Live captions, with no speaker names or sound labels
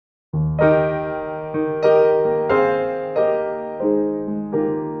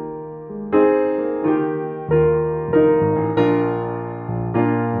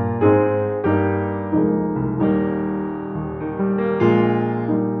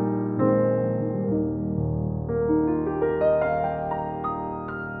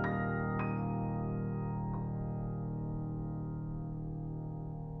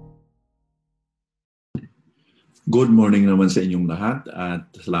Good morning naman sa inyong lahat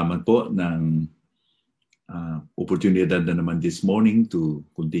at salamat po ng oportunidad na naman this morning to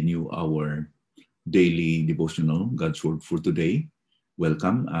continue our daily devotional, God's Word for today.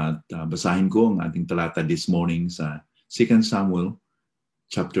 Welcome at basahin ko ang ating talata this morning sa 2 Samuel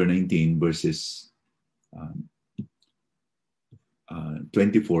chapter 19 verses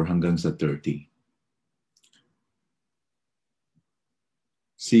 24 hanggang sa 30.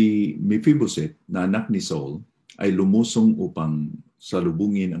 Si Mephibosheth na anak ni Saul ay lumusong upang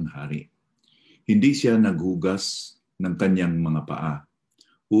salubungin ang hari. Hindi siya naghugas ng kanyang mga paa,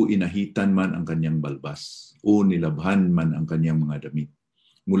 o inahitan man ang kanyang balbas, o nilabhan man ang kanyang mga damit.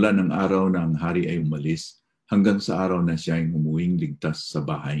 Mula ng araw na ang hari ay umalis, hanggang sa araw na siya ay umuwing ligtas sa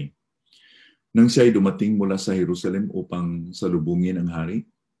bahay. Nang siya ay dumating mula sa Jerusalem upang salubungin ang hari,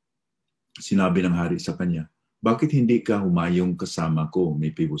 sinabi ng hari sa kanya, "Bakit hindi ka humayong kasama ko,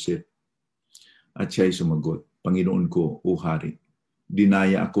 Mephibosheth?" At siya ay sumagot, "Panginoon ko, o hari,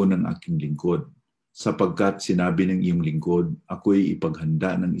 dinaya ako ng aking lingkod, sapagkat sinabi ng iyong lingkod, ako'y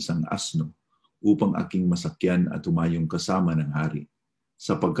ipaghanda ng isang asno upang aking masakyan at humayong kasama ng hari,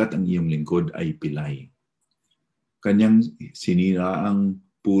 sapagkat ang iyong lingkod ay pilay. Kanyang siniraang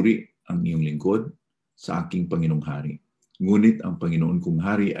puri ang iyong lingkod sa aking Panginoong hari. Ngunit ang Panginoon kong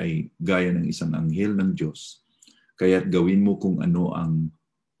hari ay gaya ng isang anghel ng Diyos, kaya't gawin mo kung ano ang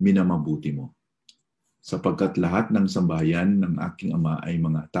minamabuti mo. Sapagkat lahat ng sambahayan ng aking ama ay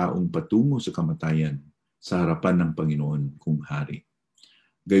mga taong patungo sa kamatayan sa harapan ng Panginoon kung hari.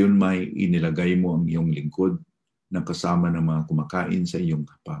 Gayon may inilagay mo ang iyong lingkod na kasama ng mga kumakain sa iyong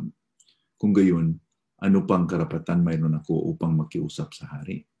hapag. Kung gayon, ano pang karapatan mayroon ako upang makiusap sa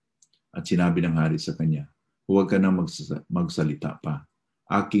hari?" At sinabi ng hari sa kanya, "Huwag ka na magsalita pa.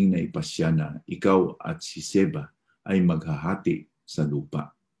 Aking naipasya na ikaw at si Seba ay maghahati sa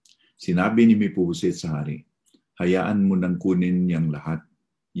lupa." Sinabi ni Mephibosheth sa hari, "Hayaan mo nang kunin niyang lahat.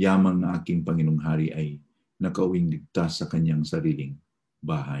 Yamang na aking Panginoong hari ay nakauwing ligtas sa kanyang sariling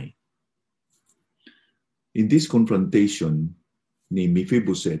bahay." In this confrontation ni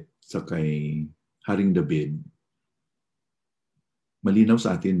Mephibosheth sa kay Haring David, malinaw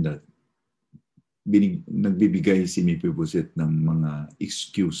sa atin that nagbibigay si Mephibosheth ng mga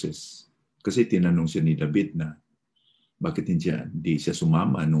excuses. Kasi tinanong siya ni David na bakit hindi siya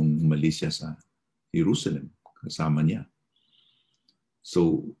sumama nung umalis siya sa Jerusalem kasama niya.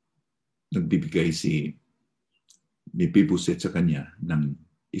 So, nagbibigay si Mephibosheth sa kanya ng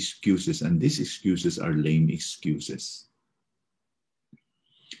excuses, and these excuses are lame excuses.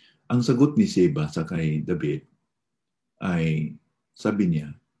 Ang sagot ni Seba sa kay David ay, sabi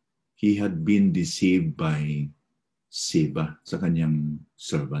niya, he had been deceived by Seba sa kanyang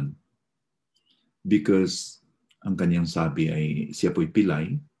servant. Because ang kanyang sabi ay siya po'y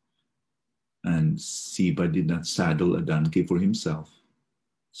pilay, and Seba did not saddle a donkey for himself,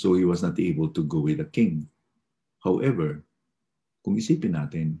 so he was not able to go with the king. However, kung isipin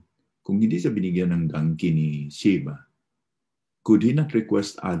natin, kung hindi siya binigyan ng donkey ni Seba, could he not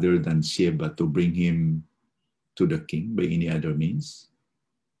request other than Seba to bring him to the king by any other means?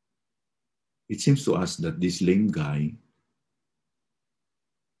 It seems to us that this lame guy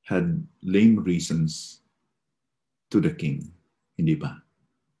had lame reasons to the king, hindi ba?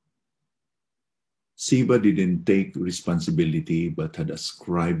 Seba didn't take responsibility but had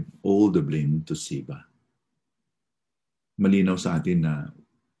ascribed all the blame to Seba. Malinaw sa atin na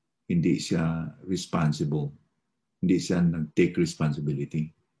hindi siya responsible, hindi siya nag-take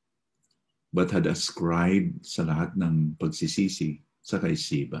responsibility, but had ascribed sa lahat ng pagsisisi sa kay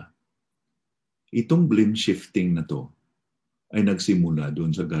Seba. Itong blame shifting na to ay nagsimula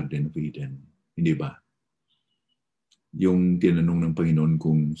doon sa Garden of Eden, hindi ba? Yung tinanong ng Panginoon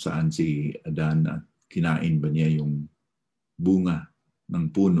kung saan si Adan at kinain ba niya yung bunga ng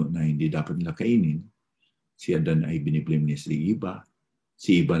puno na hindi dapat nila kainin, si Adan ay biniblame niya si Eva.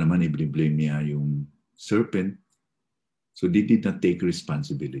 Si Eva naman ay biniblame niya yung serpent. So they did not take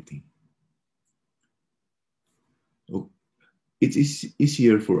responsibility. It is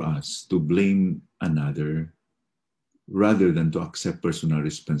easier for us to blame another rather than to accept personal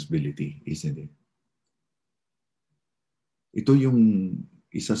responsibility, isn't it? Ito yung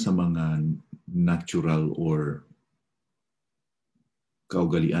isa sa mga natural or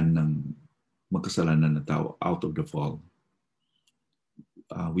kaugalian ng makasalanan na tao out of the fall.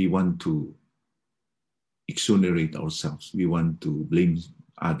 We want to exonerate ourselves. We want to blame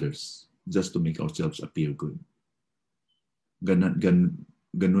others just to make ourselves appear good.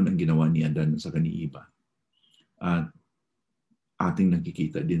 Ganun ang ginawa ni Adan sa kani Eva. At ating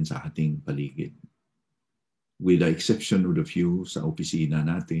nakikita din sa ating paligid. With the exception of the few sa opisina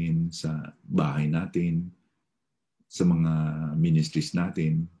natin, sa bahay natin, sa mga ministries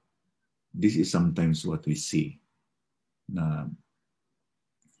natin, this is sometimes what we see, na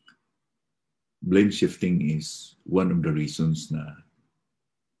blame shifting is one of the reasons na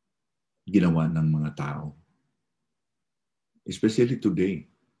ginawa ng mga tao. Especially today.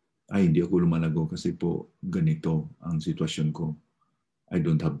 Ay, hindi ako lumalago kasi po ganito ang sitwasyon ko. I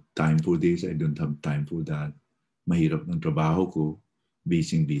don't have time for this, I don't have time for that. Mahirap ng trabaho ko,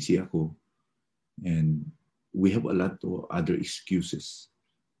 busy ako. And we have a lot of other excuses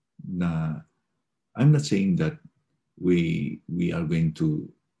na I'm not saying that we are going to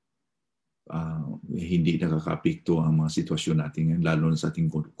hindi nakakapekto ang mga sitwasyon natin ngayon, lalo na sa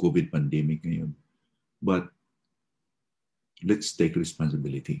ating COVID pandemic ngayon. But let's take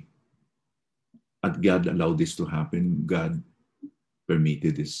responsibility. At God allowed this to happen. God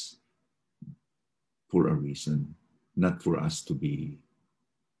permitted this for a reason, not for us to be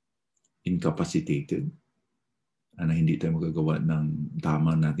incapacitated na hindi tayo magagawa ng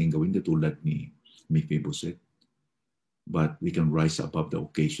tama natin gawin katulad ni Mephibosheth. But we can rise above the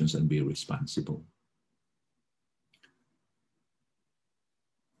occasions and be responsible.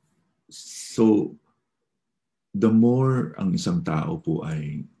 So, the more ang isang tao po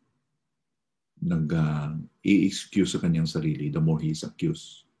ay i-excuse sa kanyang sarili, the more he is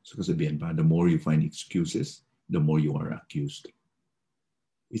accused. So kasabihan pa, the more you find excuses, the more you are accused.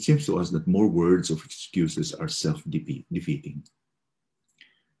 It seems to us that more words of excuses are self-defeating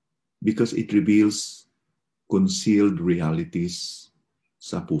because it reveals concealed realities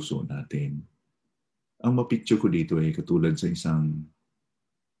sa puso natin. Ang mapicture ko dito ay katulad sa isang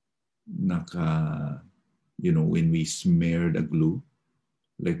when we smeared a glue,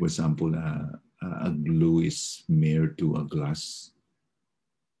 like for example, a glue is smeared to a glass.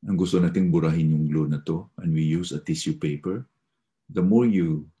 Ang gusto nating burahin yung glue na to, and we use a tissue paper. The more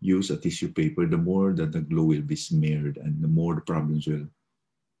you use a tissue paper, the more that the glue will be smeared and the more the problems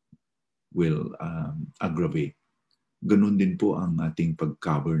will aggravate. Ganun din po ang ating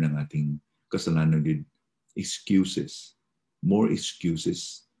pag-cover ng ating kasalanan with excuses. More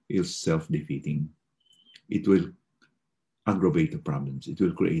excuses is self-defeating. It will aggravate the problems. It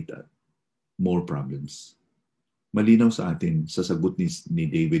will create more problems. Malinaw sa atin, sa sagot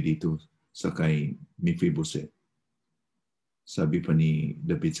ni David dito sa kay Mephibosheth. Sabi pa ni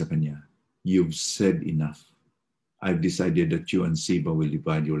David sa kanya, "You've said enough. I've decided that you and Siba will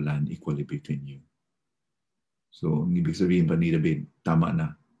divide your land equally between you." So, ang ibig sabihin pa ni David, tama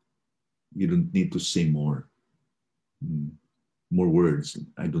na. You don't need to say more. More words.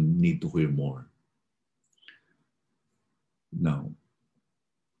 I don't need to hear more. Now,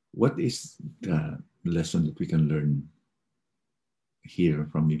 what is the lesson that we can learn here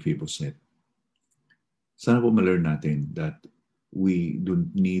from Mephibosheth? Sana po ma-learn natin that we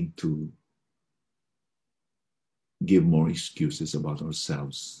don't need to give more excuses about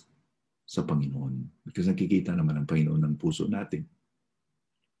ourselves sa Panginoon. Because nakikita naman ang Panginoon ng puso natin.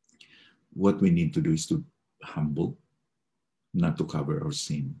 What we need to do is to humble, not to cover our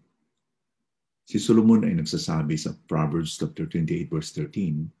sin. Si Solomon ay nagsasabi sa Proverbs chapter 28 verse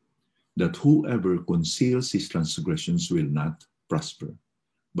 13 that whoever conceals his transgressions will not prosper,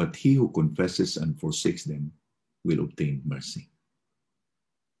 but he who confesses and forsakes them will obtain mercy.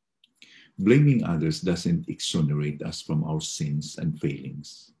 Blaming others doesn't exonerate us from our sins and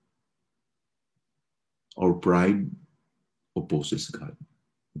failings. Our pride opposes God.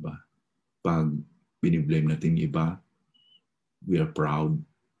 Diba? Pag biniblame natin iba, we are proud,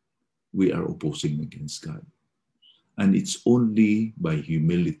 we are opposing against God. And it's only by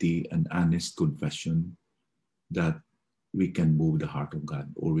humility and honest confession that we can move the heart of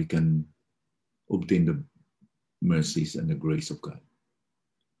God, or we can obtain the mercies and the grace of God.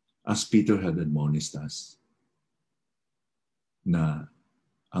 As Peter had admonished us, na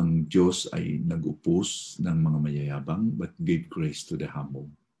ang Diyos ay nag-oppose ng mga mayayabang but gave grace to the humble.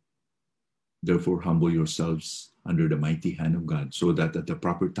 Therefore, humble yourselves under the mighty hand of God so that at the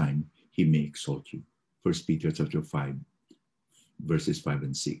proper time, He may exalt you. 1 Peter chapter 5, verses 5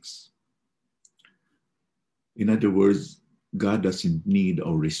 and 6. In other words, God doesn't need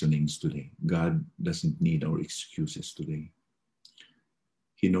our reasonings today. God doesn't need our excuses today.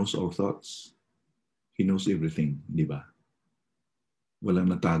 He knows our thoughts. He knows everything, di ba? Walang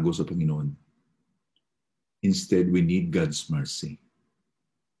natago sa Panginoon. Instead, we need God's mercy.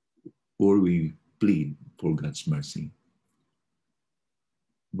 Or we plead for God's mercy.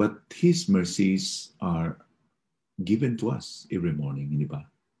 But His mercies are given to us every morning, di ba?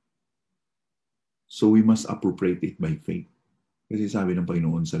 So we must appropriate it by faith. Kasi sabi ng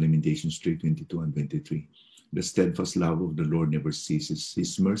Panginoon sa Lamentations 3:22 and 23, the steadfast love of the Lord never ceases.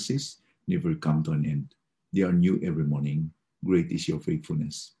 His mercies never come to an end. They are new every morning. Great is your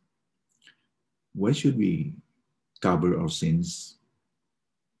faithfulness. Why should we cover our sins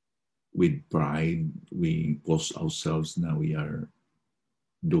with pride? We boast ourselves na we are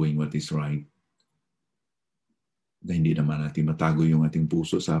doing what is right. Na hindi naman natin matago yung ating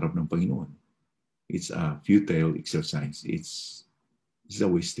puso sa harap ng Panginoon. It's a futile exercise. It's a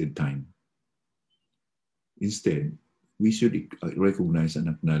wasted time. Instead, we should recognize and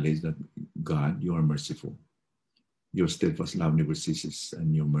acknowledge that God, you are merciful. Your steadfast love never ceases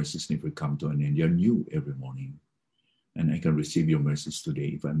and your mercies never come to an end. They are new every morning. And I can receive your mercies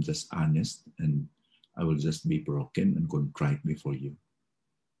today if I'm just honest and I will just be broken and contrite before you.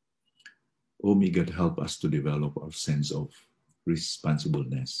 Oh, may God help us to develop our sense of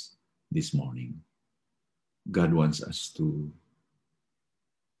responsibleness this morning. God wants us to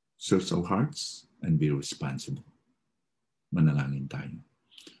search our hearts and be responsible. Manalangin tayo.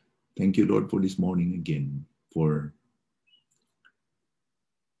 Thank you, Lord, for this morning again, for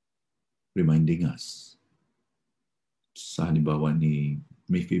reminding us. Sa halimbawa ni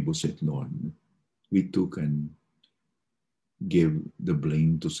Mephibosheth, Lord, we too can give the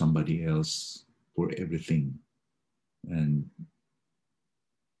blame to somebody else for everything and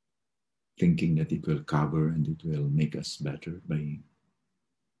thinking that it will cover and it will make us better by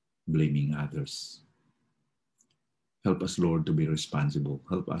blaming others. Help us, Lord, to be responsible.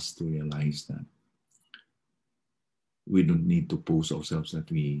 Help us to realize that we don't need to pose ourselves that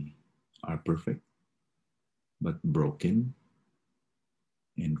we are perfect, but broken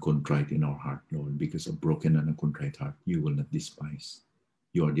and contrite in our heart, Lord, because a broken and a contrite heart, you will not despise.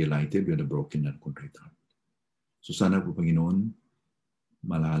 You are delighted with a broken and contrite heart. So sana po, Panginoon,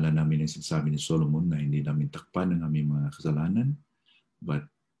 malala namin ang sinasabi ni Solomon na hindi namin takpan ang aming mga kasalanan, but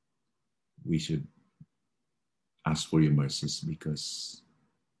we should ask for your mercies because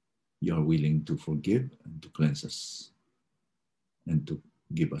you are willing to forgive and to cleanse us and to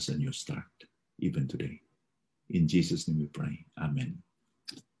give us a new start, even today. In Jesus' name we pray. Amen.